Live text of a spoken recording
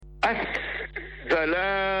Assalamu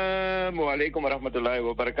alaikum warahmatullahi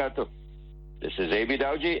wabarakatuh. This is AB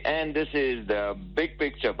Dawjee, and this is the Big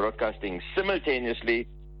Picture broadcasting simultaneously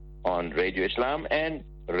on Radio Islam and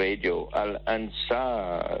Radio Al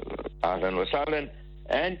Ansar. Ahlan wa sahlan.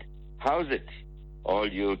 And how's it? All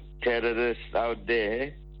you terrorists out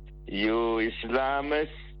there, you Islamists,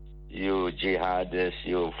 you jihadists,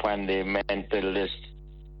 you fundamentalists,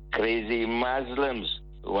 crazy Muslims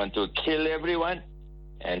who want to kill everyone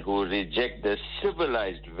and who reject the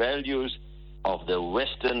civilized values of the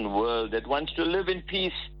Western world that wants to live in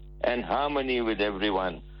peace and harmony with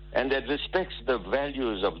everyone and that respects the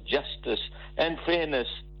values of justice and fairness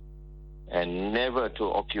and never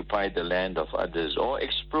to occupy the land of others or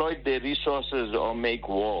exploit their resources or make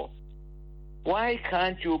war. Why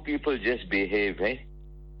can't you people just behave, eh?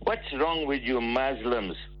 What's wrong with you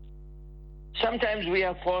Muslims? Sometimes we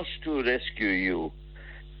are forced to rescue you.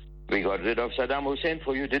 We got rid of Saddam Hussein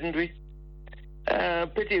for you, didn't we?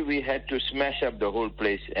 Pity we had to smash up the whole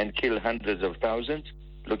place and kill hundreds of thousands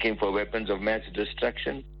looking for weapons of mass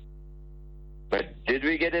destruction. But did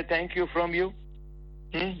we get a thank you from you?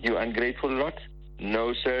 You ungrateful lot?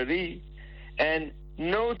 No, sirree. And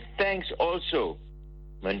no thanks also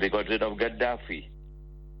when we got rid of Gaddafi.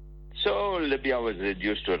 So Libya was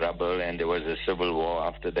reduced to rubble and there was a civil war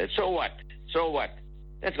after that. So what? So what?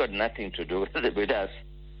 That's got nothing to do with us.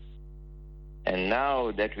 And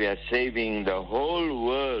now that we are saving the whole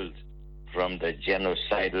world from the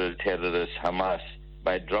genocidal terrorist Hamas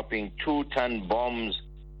by dropping 2-ton bombs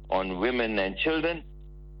on women and children,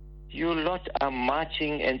 you lot are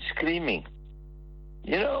marching and screaming.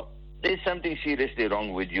 You know, there's something seriously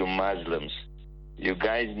wrong with you Muslims. You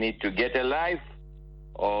guys need to get a life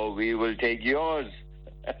or we will take yours.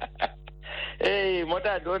 Hey,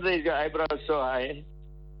 Mota, don't raise your eyebrows so high.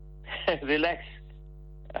 Relax.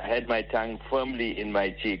 I had my tongue firmly in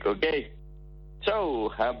my cheek, okay?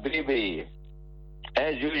 So, Habibi,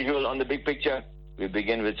 as usual on the Big Picture, we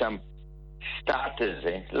begin with some starters,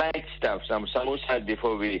 light stuff, some samosas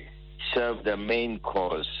before we serve the main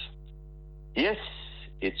course. Yes,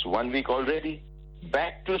 it's 1 week already.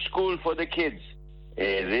 Back to school for the kids.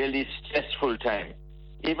 A really stressful time.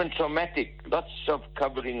 Even traumatic. Lots of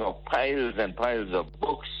covering of piles and piles of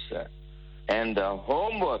books. And the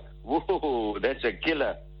homework, whoa, that's a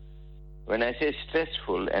killer. When I say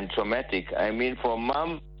stressful and traumatic, I mean for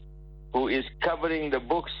mom who is covering the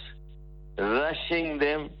books, rushing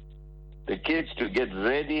them, the kids to get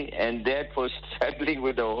ready, and dad for struggling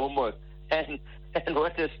with the homework. And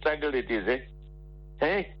what a struggle it is, eh?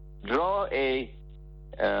 Hey, draw a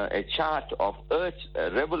chart of Earth's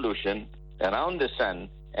revolution around the sun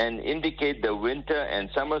and indicate the winter and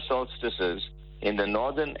summer solstices in the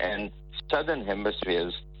northern and southern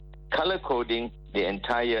hemispheres, color coding the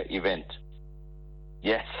entire event.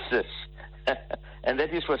 Yes, and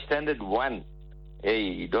that is for standard 1.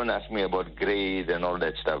 Hey, don't ask me about grades and all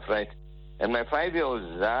that stuff, right? And my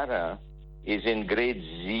 5-year-old Zara is in grade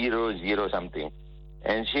 0 something,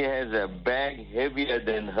 and she has a bag heavier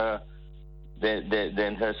than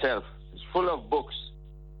than herself. It's full of books,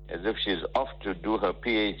 as if she's off to do her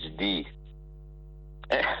PhD.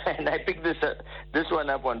 And I picked this one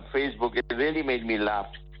up on Facebook. It really made me laugh.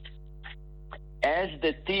 As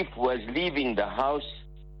the thief was leaving the house,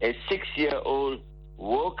 a 6-year-old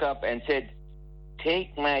woke up and said,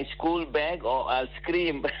 "Take my school bag or I'll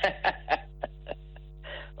scream."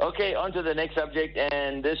 Okay, on to the next subject,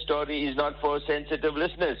 and this story is not for sensitive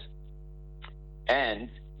listeners. And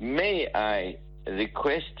may I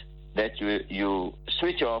request that you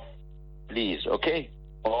switch off, please, okay?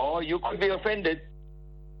 Or you could be offended.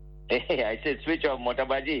 Hey, I said switch off,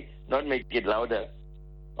 Motabaji, not make it louder.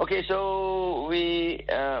 Okay, so we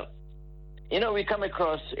come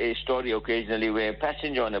across a story occasionally where a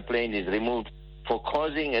passenger on a plane is removed for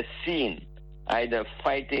causing a scene, either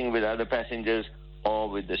fighting with other passengers or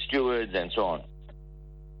with the stewards and so on.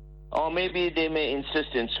 Or maybe they may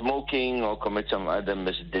insist in smoking or commit some other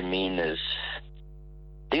misdemeanors.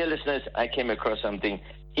 Dear listeners, I came across something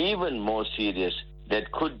even more serious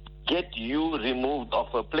that could get you removed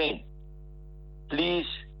off a plane. Please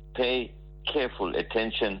pay careful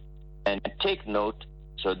attention and take note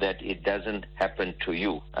so that it doesn't happen to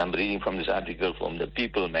you. I'm reading from this article from the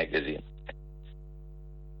People magazine.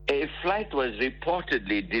 A flight was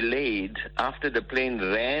reportedly delayed after the plane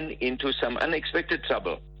ran into some unexpected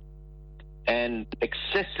trouble. An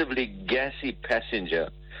excessively gassy passenger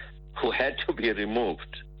who had to be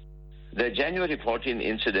removed. The January 14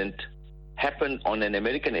 incident happened on an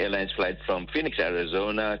American Airlines flight from Phoenix,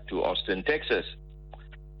 Arizona to Austin, Texas.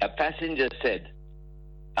 A passenger said,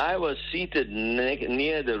 "I was seated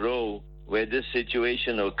near the row where this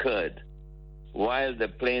situation occurred while the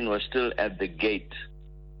plane was still at the gate.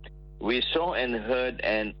 We saw and heard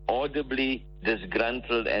an audibly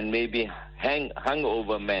disgruntled and maybe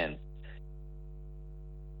hungover man.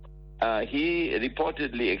 He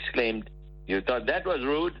reportedly exclaimed, "You thought that was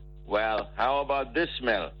rude? Well, how about this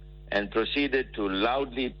smell?" and proceeded to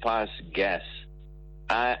loudly pass gas.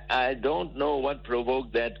 I don't know what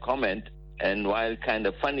provoked that comment, and while kind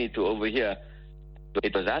of funny to overhear,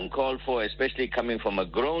 it was uncalled for, especially coming from a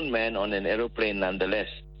grown man on an aeroplane nonetheless.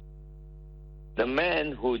 The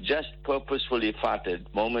man who just purposefully farted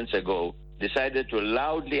moments ago decided to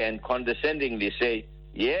loudly and condescendingly say,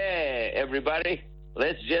 "Yeah, everybody,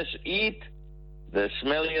 let's just eat the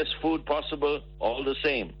smelliest food possible all the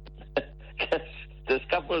same." The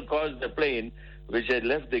scuffle caused the plane, which had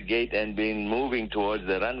left the gate and been moving towards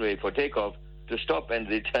the runway for takeoff, to stop and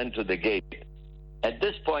return to the gate. At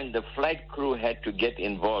this point, the flight crew had to get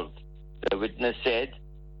involved. The witness said,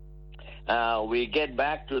 "We get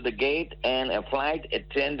back to the gate and a flight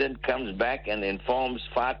attendant comes back and informs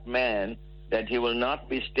Fat Man that he will not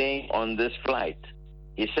be staying on this flight.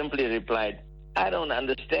 He simply replied, 'I don't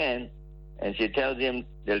understand,' and she tells him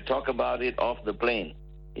they'll talk about it off the plane.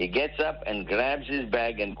 He gets up and grabs his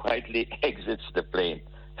bag and quietly exits the plane."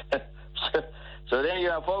 So there you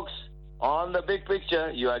are, folks. On the big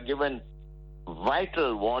picture, you are given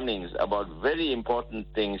vital warnings about very important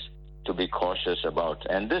things to be cautious about.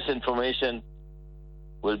 And this information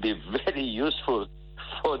will be very useful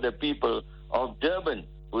for the people of Durban,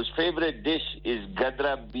 whose favorite dish is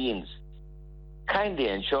gadra beans. Kindly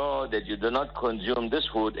ensure that you do not consume this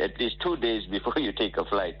food at least 2 days before you take a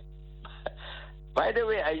flight. By the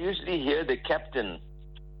way, I usually hear the captain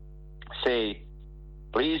say,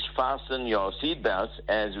 "Please fasten your seatbelts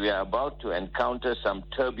as we are about to encounter some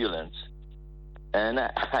turbulence." And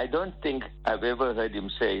I don't think I've ever heard him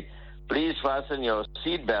say, "Please fasten your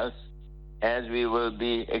seatbelts as we will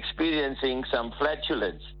be experiencing some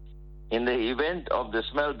flatulence. In the event of the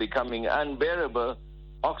smell becoming unbearable,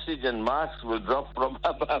 oxygen masks will drop from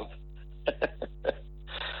above."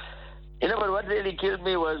 But what really killed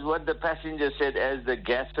me was what the passenger said as the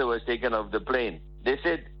gasser was taken off the plane. They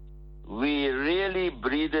said, "We really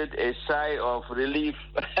breathed a sigh of relief."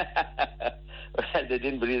 They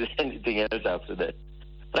didn't breathe anything else after that.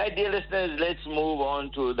 Right, dear listeners, let's move on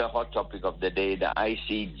to the hot topic of the day, the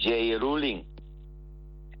ICJ ruling.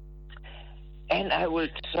 And I will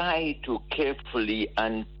try to carefully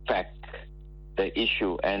unpack the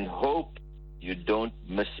issue and hope you don't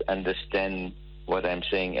misunderstand what I'm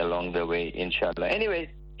saying along the way, inshallah. Anyway,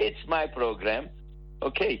 it's my program,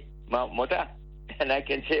 okay, Mota, and I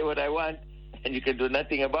can say what I want, and you can do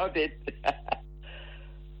nothing about it.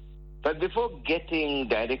 But before getting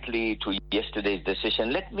directly to yesterday's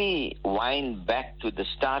decision, let me wind back to the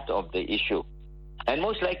start of the issue. And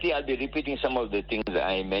most likely I'll be repeating some of the things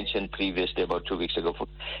I mentioned previously about 2 weeks ago.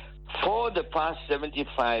 For the past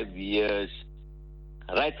 75 years,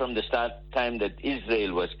 right from the time that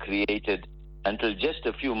Israel was created until just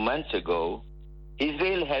a few months ago,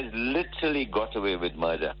 Israel has literally got away with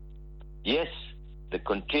murder. Yes, the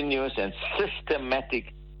continuous and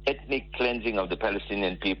systematic ethnic cleansing of the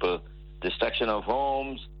Palestinian people, destruction of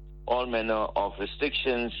homes, all manner of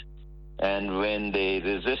restrictions, and when they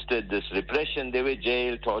resisted this repression, they were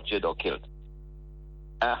jailed, tortured, or killed.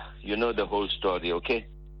 You know the whole story, okay?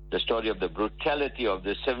 The story of the brutality of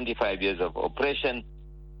the 75 years of oppression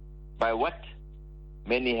by what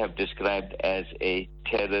many have described as a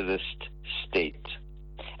terrorist state.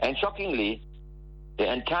 And shockingly,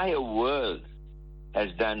 the entire world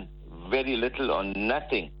has done very little or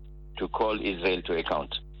nothing to call Israel to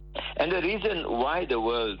account. And the reason why the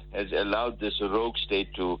world has allowed this rogue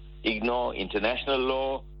state to ignore international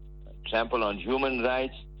law, trample on human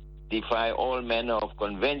rights, defy all manner of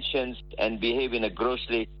conventions, and behave in a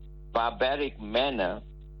grossly barbaric manner,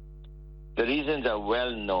 the reasons are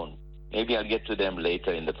well known. Maybe I'll get to them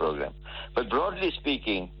later in the program. But broadly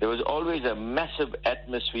speaking, there was always a massive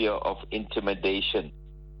atmosphere of intimidation.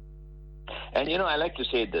 And I like to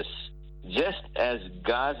say this. Just as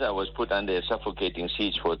Gaza was put under a suffocating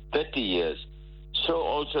siege for 30 years, so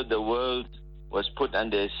also the world was put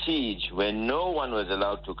under a siege when no one was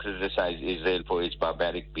allowed to criticize Israel for its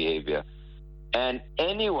barbaric behavior. And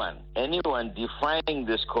anyone defying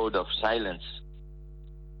this code of silence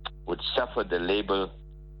would suffer the label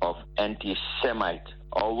of anti-Semite,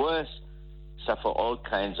 or worse, suffer all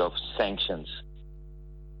kinds of sanctions.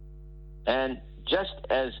 And just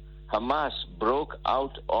as Hamas broke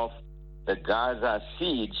out of the Gaza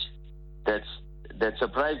siege that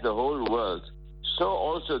surprised the whole world, so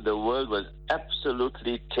also the world was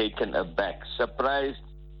absolutely taken aback, surprised,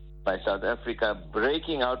 by South Africa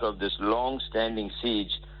breaking out of this long-standing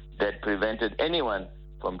siege that prevented anyone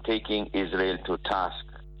from taking Israel to task.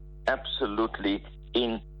 Absolutely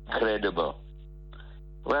incredible.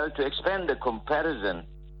 Well, to expand the comparison,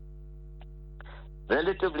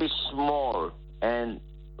 relatively small and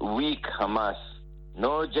weak Hamas,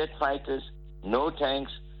 no jet fighters, no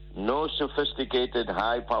tanks, no sophisticated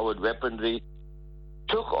high-powered weaponry,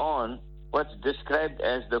 took on what's described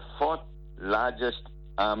as the fourth largest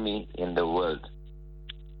army in the world.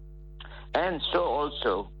 And so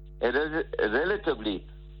also a relatively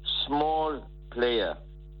small player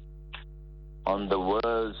on the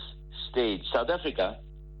world's stage, South Africa,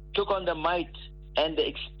 took on the might and the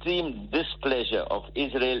extreme displeasure of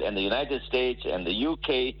Israel and the United States and the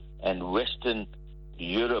UK and Western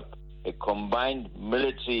Europe, a combined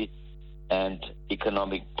military and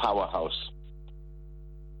economic powerhouse.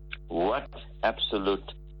 What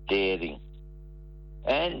absolute daring.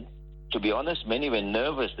 And to be honest, many were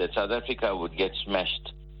nervous that South Africa would get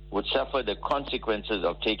smashed, would suffer the consequences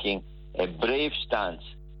of taking a brave stance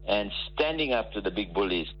and standing up to the big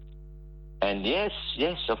bullies. And yes,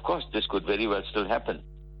 of course, this could very well still happen.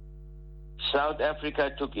 South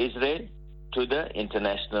Africa took Israel to the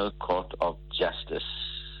International Court of Justice.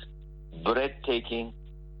 Breathtaking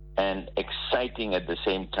and exciting at the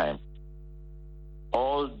same time.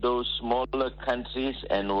 All those smaller countries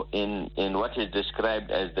and in what is described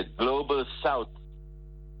as the global south,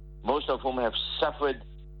 most of whom have suffered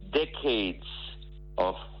decades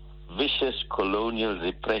of vicious colonial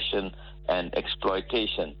repression and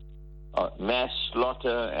exploitation, mass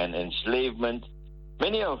slaughter and enslavement,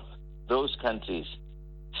 many of those countries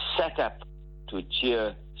sat up to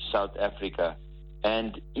cheer South Africa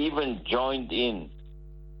and even joined in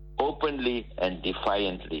openly and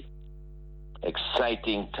defiantly.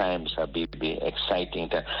 Exciting times, Habibi, exciting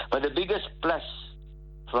times. But the biggest plus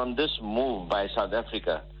from this move by South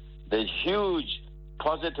Africa, the huge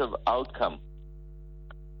positive outcome,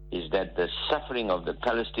 is that the suffering of the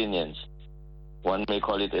Palestinians, one may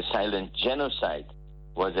call it a silent genocide,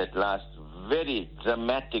 was at last very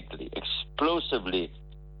dramatically, explosively,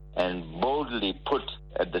 and boldly put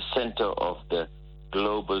at the center of the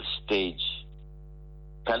global stage.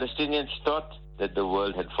 Palestinians thought that the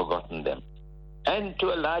world had forgotten them. And to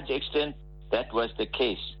a large extent, that was the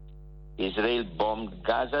case. Israel bombed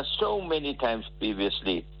Gaza so many times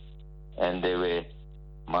previously, and there were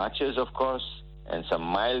marches, of course, and some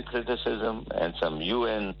mild criticism, and some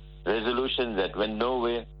UN resolutions that went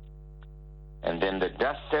nowhere. And then the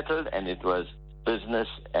dust settled, and it was business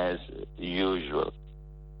as usual,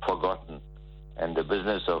 forgotten. And the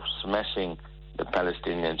business of smashing the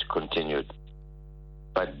Palestinians continued.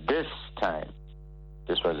 But this time,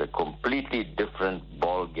 this was a completely different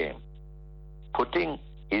ball game. Putting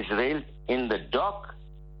Israel in the dock?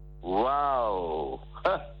 Wow!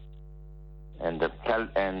 And the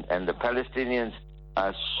Palestinians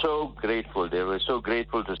are so grateful. They were so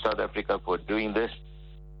grateful to South Africa for doing this,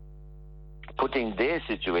 putting their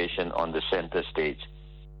situation on the center stage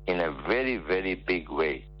in a very, very big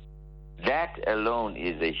way. That alone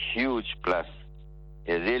is a huge plus,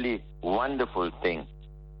 a really wonderful thing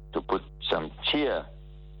to put some cheer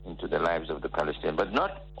into the lives of the Palestinians. But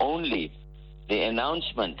not only the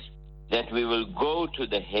announcement that we will go to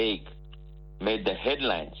The Hague made the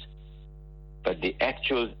headlines, but the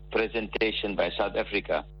actual presentation by South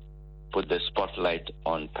Africa put the spotlight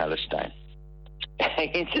on Palestine.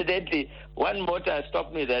 Incidentally, one motor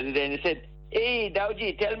stopped me the other day and he said, "Hey,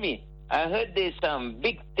 Dawjee, tell me, I heard there's some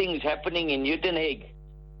big things happening in Newton Hague.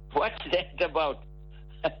 What's that about?"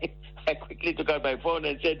 I quickly took out my phone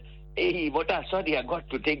and said, "Hey, Mota, sorry, I got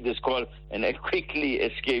to take this call," and I quickly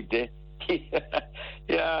escaped.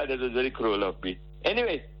 Yeah, that was very cruel of me.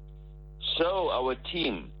 Anyway, so our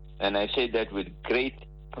team, and I say that with great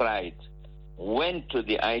pride, went to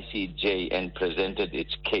the ICJ and presented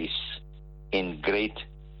its case in great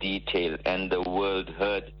detail, and the world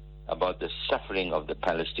heard about the suffering of the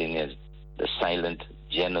Palestinians, the silent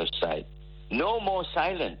genocide. No more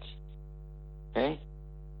silent. Okay?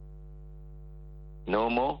 No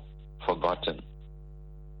more forgotten.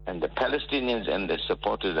 And the Palestinians and their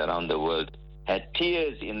supporters around the world had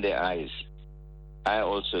tears in their eyes. I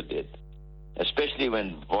also did. Especially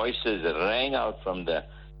when voices rang out from the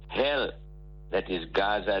hell that is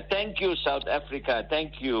Gaza. Thank you, South Africa.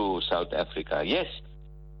 Thank you, South Africa. Yes,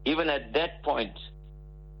 even at that point,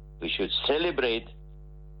 we should celebrate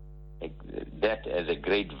that as a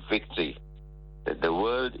great victory, that the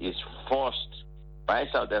world is forced by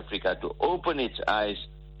South Africa to open its eyes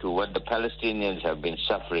to what the Palestinians have been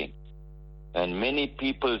suffering. And many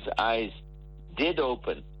people's eyes did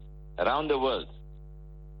open around the world.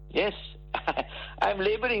 Yes, I'm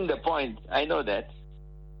laboring the point. I know that.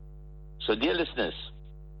 So, dear listeners,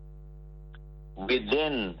 we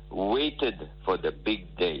then waited for the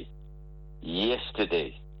big day,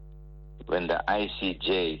 yesterday, when the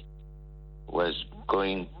ICJ was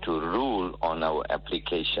going to rule on our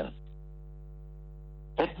application.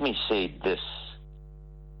 Let me say this,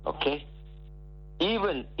 okay?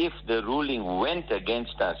 Even if the ruling went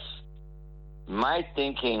against us, my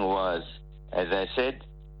thinking was, as I said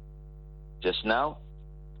just now,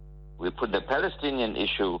 we put the Palestinian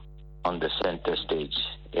issue on the center stage,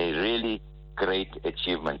 a really great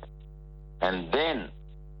achievement. And then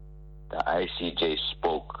the ICJ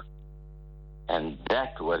spoke, and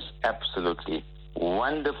that was absolutely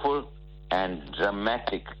wonderful and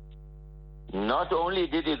dramatic. Not only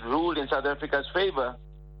did it rule in South Africa's favor,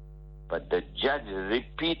 but the judge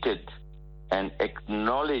repeated and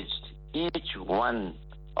acknowledged each one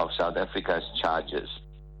of South Africa's charges.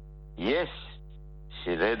 Yes,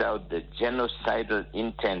 she read out the genocidal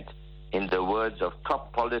intent in the words of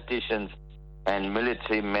top politicians and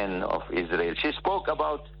military men of Israel. She spoke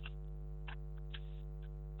about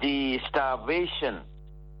the starvation,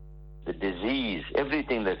 the disease,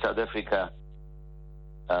 everything that South Africa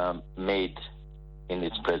made in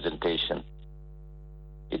its presentation.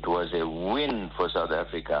 It was a win for South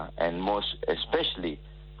Africa, and most especially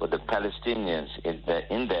for the Palestinians, in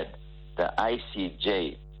that the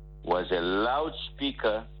ICJ was a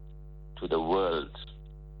loudspeaker to the world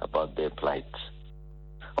about their plight.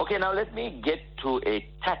 Okay, now let me get to a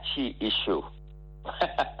touchy issue.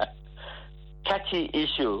 Touchy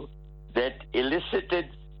issue that elicited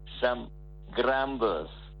some grumbles,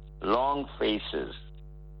 long faces,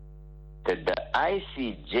 that the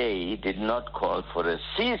ICJ did not call for a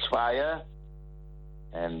ceasefire,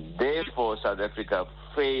 and therefore South Africa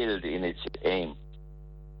failed in its aim.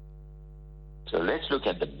 So let's look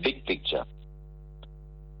at the big picture.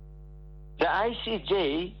 The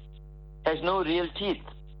ICJ has no real teeth,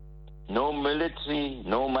 no military,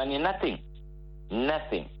 no money, nothing.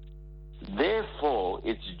 Nothing. Therefore,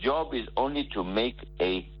 its job is only to make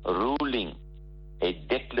a ruling, a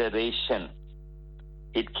declaration.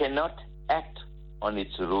 It cannot act on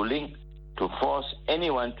its ruling to force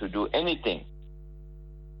anyone to do anything.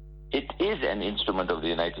 It is an instrument of the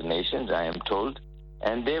United Nations, I am told,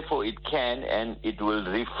 and therefore it can and it will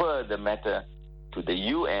refer the matter to the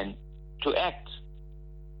UN to act.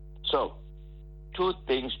 So, two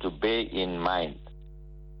things to bear in mind.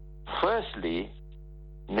 Firstly,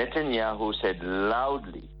 Netanyahu said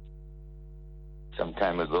loudly some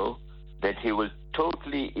time ago that he will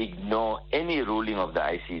totally ignore any ruling of the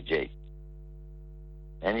ICJ.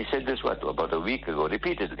 And he said this, about a week ago,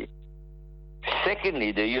 repeatedly.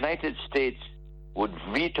 Secondly, the United States would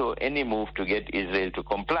veto any move to get Israel to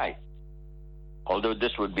comply, although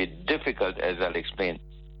this would be difficult, as I'll explain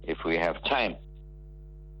if we have time.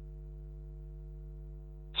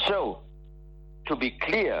 So, to be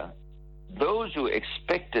clear, those who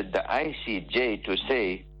expected the ICJ to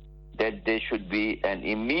say that there should be an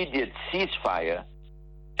immediate ceasefire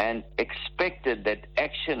and expected that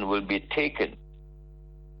action will be taken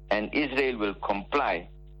and Israel will comply,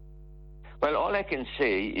 well, all I can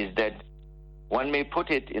say is that one may put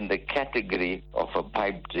it in the category of a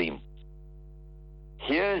pipe dream.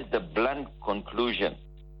 Here's the blunt conclusion.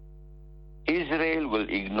 Israel will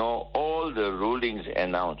ignore all the rulings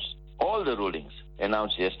announced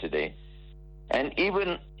yesterday, and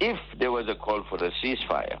even if there was a call for a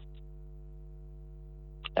ceasefire.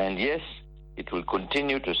 And yes, it will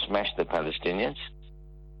continue to smash the Palestinians.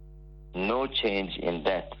 No change in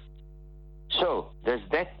that. So, does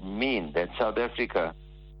that mean that South Africa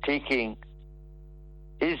taking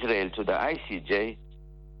Israel to the ICJ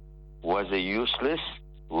was a useless,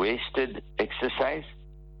 wasted exercise?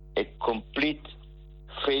 A complete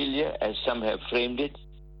failure, as some have framed it?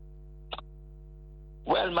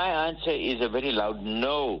 Well, my answer is a very loud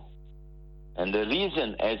no. And the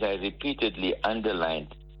reason, as I repeatedly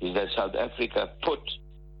underlined, is that South Africa put,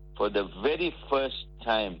 for the very first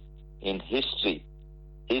time in history,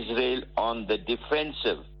 Israel on the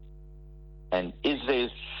defensive. And Israel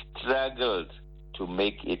struggled to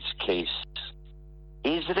make its case.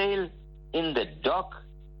 Israel in the dock?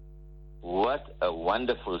 What a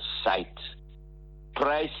wonderful sight.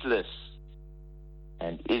 Priceless.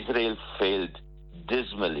 And Israel failed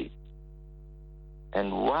dismally.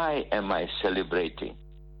 And why am I celebrating?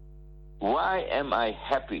 Why am I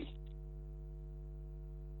happy?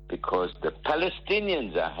 Because the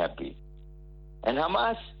Palestinians are happy. And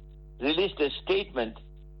Hamas released a statement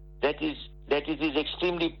that it is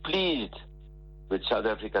extremely pleased with South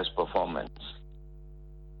Africa's performance.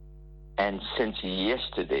 And since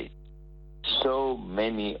yesterday, so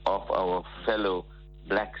many of our fellow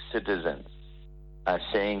black citizens are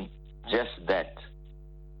saying just that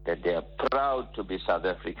they are proud to be South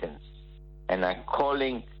Africans and are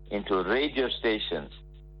calling into radio stations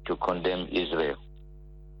to condemn Israel.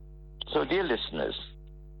 So, dear listeners,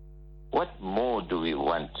 what more do we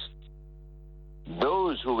want?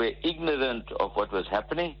 Those who were ignorant of what was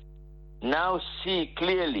happening now see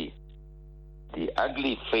clearly the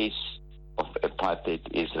ugly face of apartheid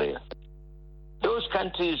Israel. Those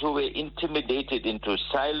countries who were intimidated into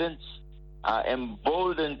silence are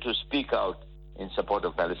emboldened to speak out in support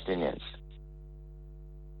of Palestinians.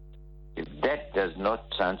 If that does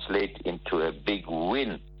not translate into a big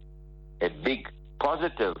win, a big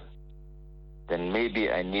positive, then maybe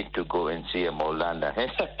I need to go and see a Maulana.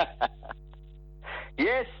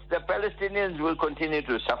 Yes, the Palestinians will continue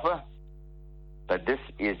to suffer, but this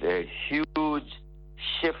is a huge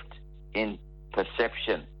shift in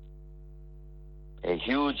perception, a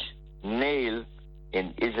huge nail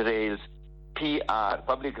in Israel's PR,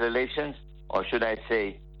 public relations, or should I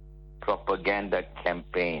say propaganda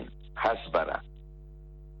campaign, Hasbara.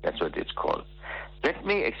 That's what it's called. Let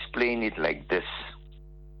me explain it like this.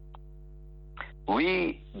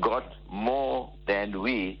 We got more than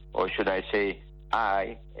we, or should I say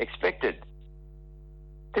I, expected.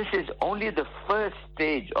 This is only the first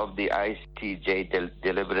stage of the ICJ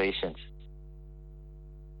deliberations.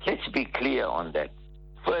 Let's be clear on that.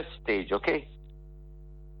 First stage, okay?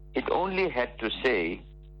 It only had to say,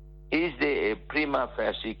 is there a prima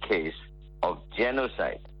facie case of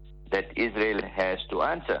genocide that Israel has to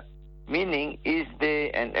answer? Meaning, is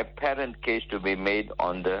there an apparent case to be made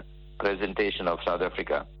on the presentation of South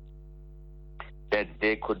Africa that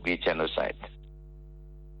there could be genocide?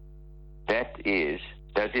 That is,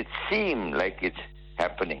 does it seem like it's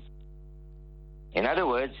happening? In other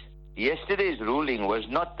words, yesterday's ruling was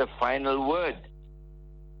not the final word,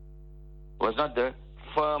 was not the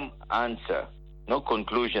firm answer, no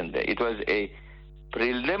conclusion there. It was a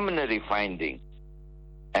preliminary finding,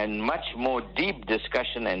 and much more deep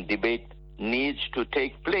discussion and debate needs to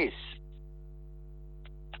take place.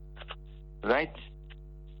 Right?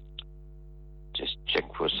 Just check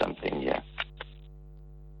for something here.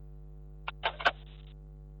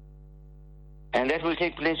 And that will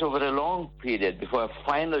take place over a long period before a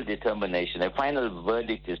final determination, a final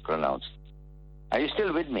verdict is pronounced. Are you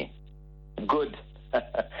still with me? Good.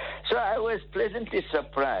 So I was pleasantly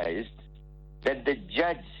surprised that the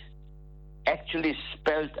judge actually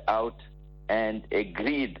spelled out and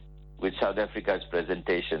agreed with South Africa's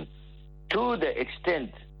presentation to the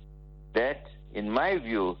extent that, in my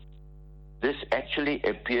view, this actually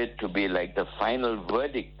appeared to be like the final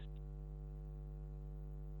verdict.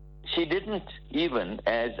 She didn't even,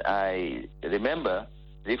 as I remember,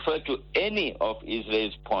 refer to any of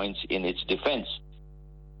Israel's points in its defense.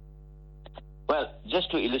 Well,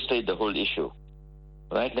 just to illustrate the whole issue,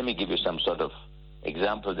 right, let me give you some sort of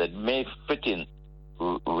example that may fit in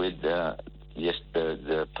with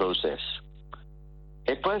the process.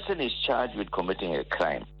 A person is charged with committing a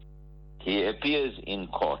crime. He appears in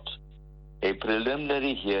court. A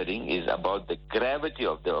preliminary hearing is about the gravity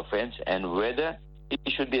of the offense and whether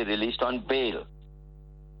he should be released on bail.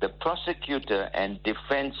 The prosecutor and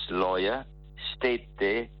defense lawyer state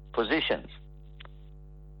their positions.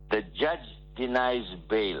 The judge denies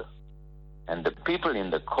bail, and the people in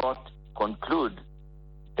the court conclude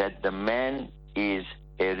that the man is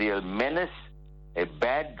a real menace, a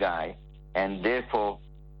bad guy, and therefore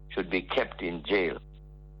should be kept in jail.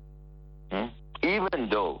 Even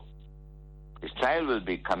though his trial will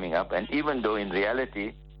be coming up, and even though in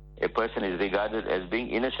reality a person is regarded as being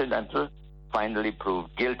innocent until finally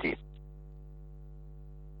proved guilty.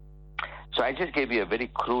 So I just gave you a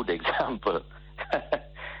very crude example.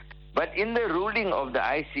 But in the ruling of the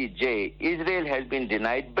ICJ, Israel has been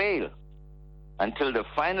denied bail until the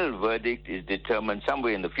final verdict is determined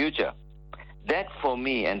somewhere in the future. That, for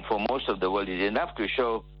me and for most of the world, is enough to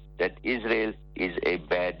show that Israel is a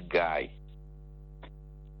bad guy.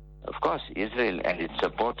 Of course, Israel and its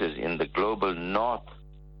supporters in the global north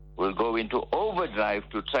will go into overdrive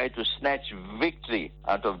to try to snatch victory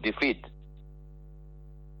out of defeat.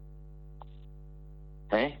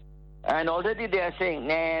 And already they are saying,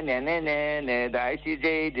 the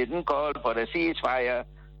ICJ didn't call for a ceasefire,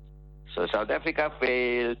 so South Africa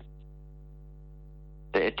failed.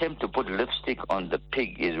 The attempt to put lipstick on the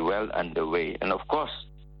pig is well underway. And of course,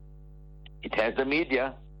 it has the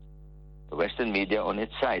media, the Western media, on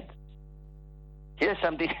its side. Here's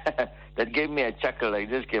something that gave me a chuckle. I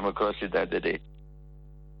just came across it the other day.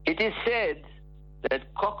 It is said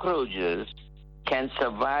that cockroaches can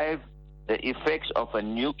survive the effects of a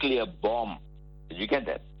nuclear bomb. Did you get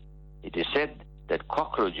that? It is said that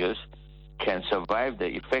cockroaches can survive the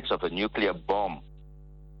effects of a nuclear bomb.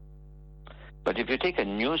 But if you take a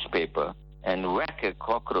newspaper and whack a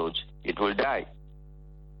cockroach, it will die.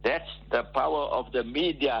 That's the power of the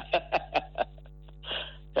media.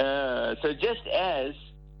 So just as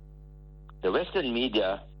the Western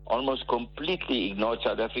media almost completely ignored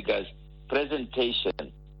South Africa's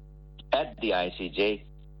presentation at the ICJ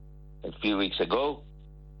a few weeks ago,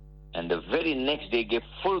 and the very next day gave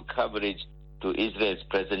full coverage to Israel's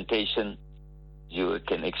presentation, you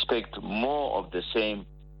can expect more of the same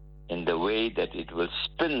in the way that it will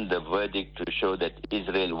spin the verdict to show that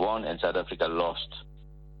Israel won and South Africa lost.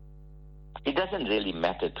 It doesn't really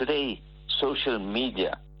matter. Today, social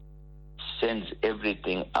media sends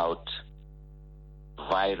everything out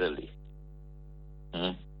virally.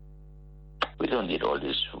 We don't need all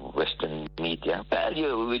this Western media.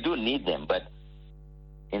 Well, we do need them, but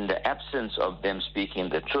in the absence of them speaking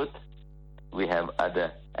the truth, we have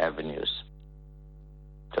other avenues.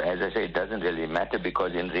 So as I say, it doesn't really matter,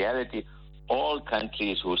 because in reality, all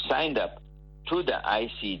countries who signed up to the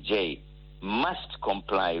ICJ must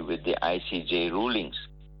comply with the ICJ rulings.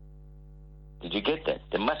 Did you get that?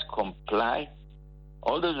 They must comply.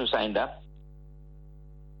 All those who signed up,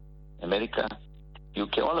 America,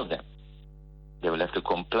 UK, all of them, they will have to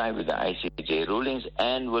comply with the ICJ rulings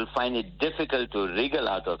and will find it difficult to wriggle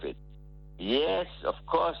out of it. Yes, of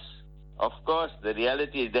course. Of course, the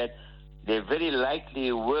reality is that they very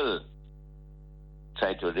likely will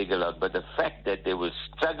try to wriggle out, but the fact that they will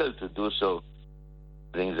struggle to do so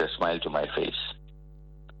brings a smile to my face.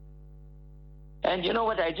 And you know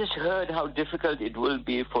what? I just heard how difficult it will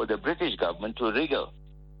be for the British government to wriggle,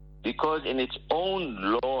 because in its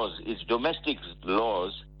own laws, its domestic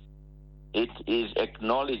laws, it is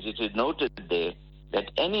acknowledged, it is noted there,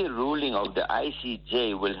 that any ruling of the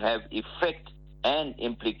ICJ will have effect and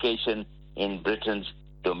implication in Britain's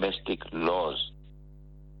domestic laws.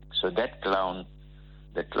 So that clown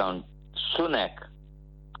Sunak,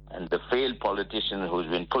 and the failed politician who's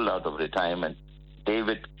been pulled out of retirement,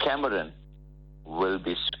 David Cameron, will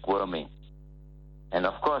be squirming. And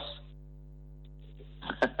of course,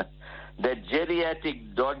 that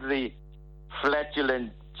geriatric, Dawjee,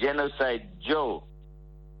 flatulent genocide Joe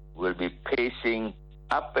will be pacing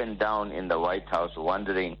up and down in the White House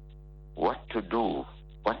wondering what to do.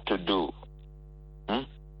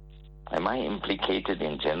 Am I implicated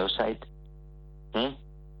in genocide?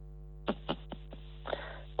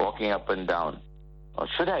 Walking up and down. Or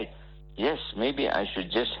should I? Yes, maybe I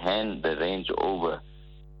should just hand the reins over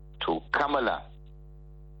to Kamala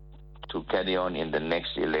to carry on in the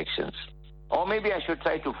next elections. Or maybe I should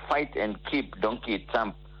try to fight and keep Donkey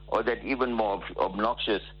Trump, or that even more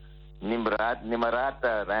obnoxious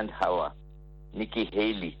Nimarata Randhawa, Nikki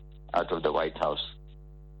Haley, out of the White House.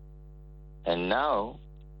 And now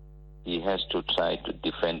he has to try to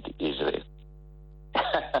defend Israel.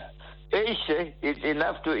 It's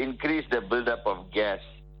enough to increase the buildup of gas.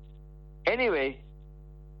 Anyway,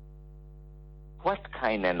 what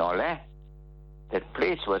kind and all, eh? That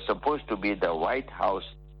place was supposed to be the White House.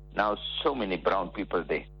 Now so many brown people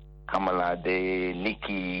there. Kamala there,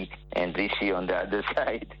 Nikki, and Rishi on the other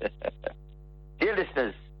side. Dear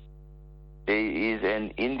listeners, there is an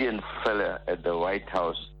Indian fella at the White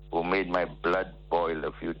House who made my blood boil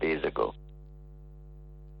a few days ago.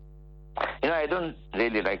 You know, I don't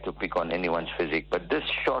really like to pick on anyone's physique, but this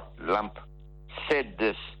short lump said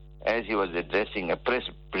this as he was addressing a press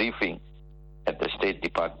briefing at the State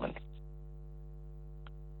Department.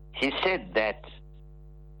 He said that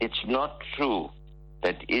it's not true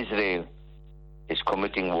that Israel is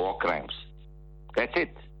committing war crimes. That's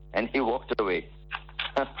it. And he walked away.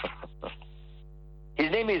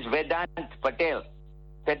 His name is Vedant Patel,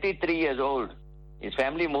 33 years old. His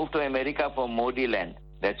family moved to America from Modi land,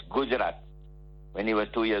 that's Gujarat, when he was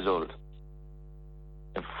 2 years old.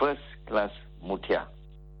 A first-class mutia.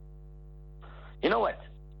 You know what?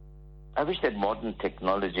 I wish that modern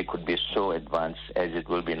technology could be so advanced as it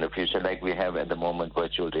will be in the future, like we have at the moment,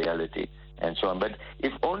 virtual reality and so on. But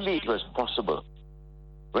if only it was possible.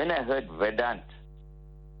 When I heard Vedant,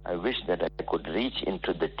 I wish that I could reach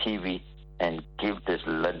into the TV and give this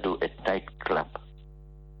laddu a tight clap.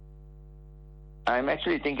 I'm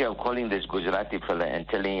actually thinking of calling this Gujarati fella and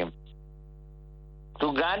telling him,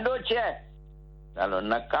 "Tu gando che? Alo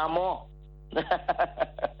nakamo."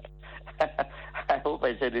 I hope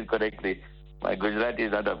I said it correctly. My Gujarati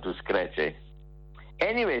is not up to scratch, eh?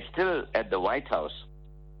 Anyway, still at the White House,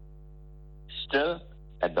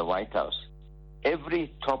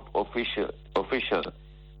 every top official,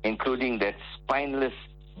 including that spineless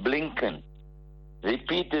Blinken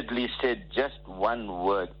repeatedly said just one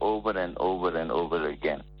word over and over and over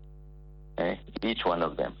again. Each one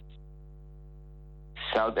of them.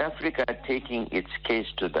 South Africa taking its case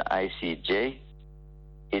to the ICJ,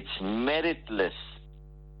 it's meritless.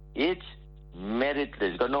 It's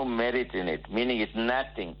meritless. Got no merit in it, meaning it's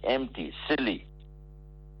nothing, empty, silly.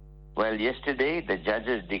 Well, yesterday the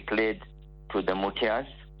judges declared to the Mutias,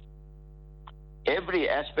 every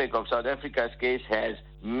aspect of South Africa's case has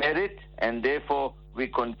merit, and therefore we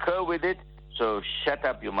concur with it. So shut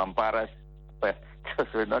up, you mamparas. But those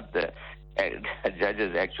were not the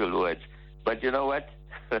judge's actual words. But you know what?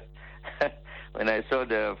 When I saw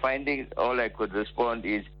the findings, all I could respond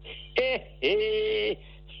is,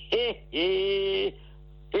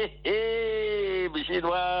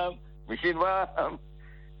 machine warm.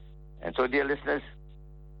 And so, dear listeners,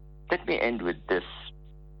 let me end with this.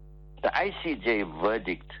 The ICJ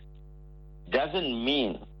verdict doesn't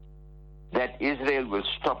mean that Israel will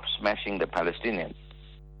stop smashing the Palestinians.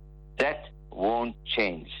 That won't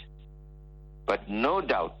change. But no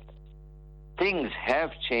doubt, things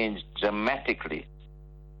have changed dramatically.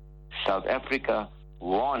 South Africa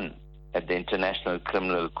won at the International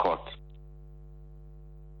Criminal Court,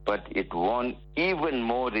 but it won even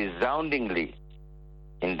more resoundingly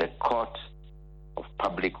in the court of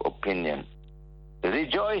public opinion.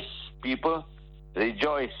 Rejoice, people,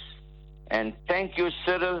 rejoice. And thank you,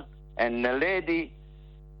 Cyril and Naledi.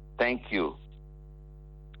 Thank you.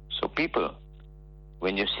 So, people,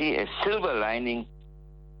 when you see a silver lining,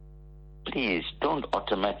 please don't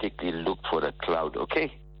automatically look for a cloud,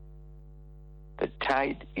 okay? The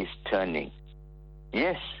tide is turning.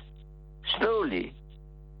 Yes, slowly,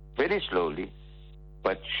 very slowly,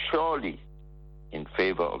 but surely in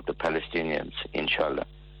favor of the Palestinians, inshallah.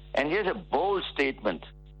 And here's a bold statement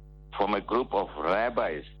from a group of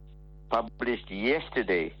rabbis published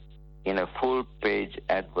yesterday in a full-page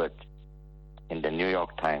advert in the New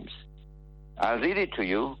York Times. I'll read it to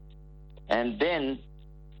you, and then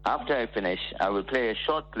after I finish, I will play a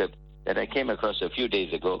short clip that I came across a few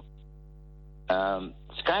days ago.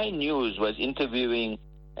 Sky News was interviewing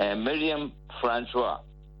Miriam Francois.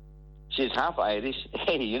 She's half Irish.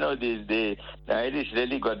 Hey, you know, the Irish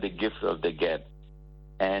really got the gift of the gab.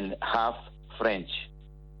 And half French.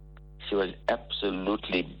 She was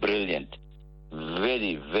absolutely brilliant.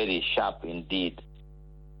 Very, very sharp indeed.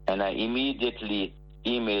 And I immediately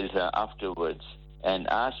emailed her afterwards and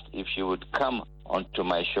asked if she would come onto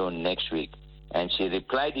my show next week. And she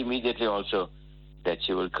replied immediately also that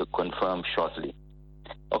she will confirm shortly.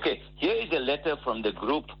 Okay, here is a letter from the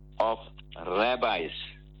group of rabbis.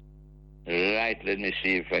 Right, let me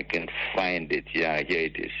see if I can find it. Yeah, here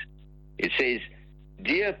it is. It says,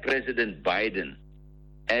 Dear President Biden,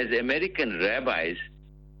 as American rabbis,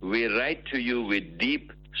 we write to you with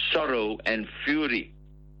deep sorrow and fury.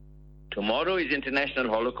 Tomorrow is International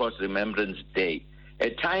Holocaust Remembrance Day,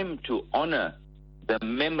 a time to honor the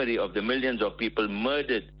memory of the millions of people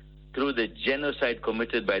murdered through the genocide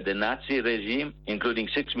committed by the Nazi regime, including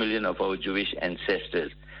 6 million of our Jewish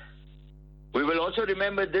ancestors. We will also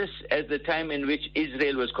remember this as the time in which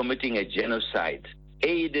Israel was committing a genocide,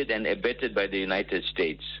 aided and abetted by the United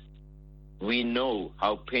States. We know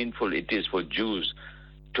how painful it is for Jews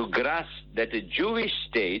to grasp that a Jewish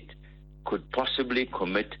state could possibly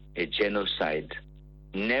commit a genocide.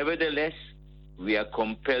 Nevertheless, we are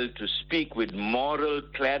compelled to speak with moral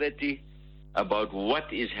clarity about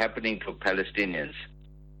what is happening to Palestinians.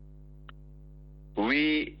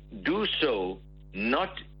 We do so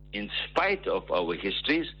not in spite of our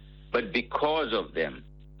histories, but because of them.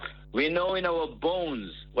 We know in our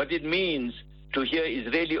bones what it means to hear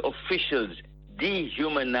Israeli officials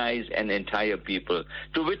dehumanize an entire people,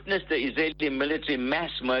 to witness the Israeli military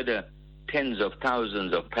mass murder tens of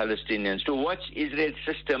thousands of Palestinians, to watch Israel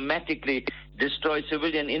systematically destroy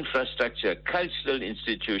civilian infrastructure, cultural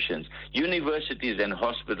institutions, universities and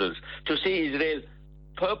hospitals, to see Israel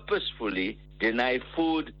purposefully deny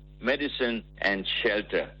food, medicine and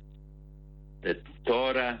shelter. The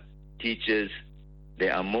Torah teaches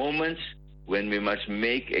there are moments when we must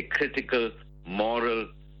make a critical moral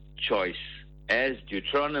choice. As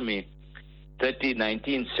Deuteronomy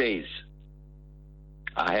 30:19 says,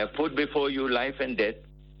 I have put before you life and death,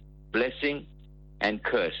 blessing and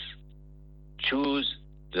curse. Choose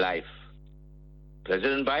life.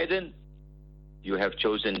 President Biden, you have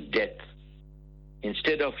chosen death.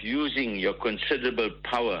 Instead of using your considerable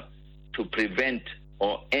power to prevent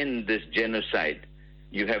or end this genocide,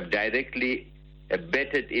 you have directly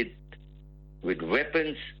abetted it with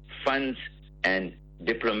weapons, funds, and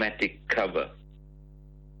diplomatic cover.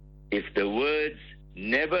 If the words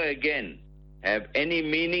never again have any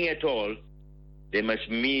meaning at all, they must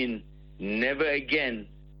mean never again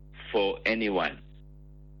for anyone.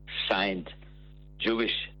 Signed,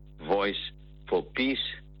 Jewish Voice for Peace,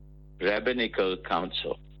 Rabbinical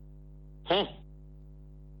Council.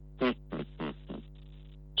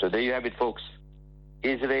 So there you have it, folks.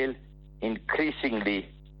 Israel increasingly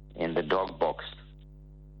in the dog box.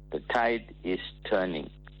 The tide is turning,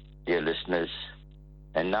 dear listeners.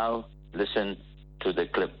 And now listen to the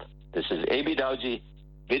clip. This is A.B. Dawjee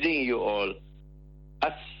bidding you all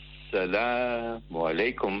Assalamu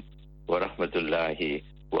alaikum wa rahmatullahi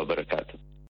wa barakatuh.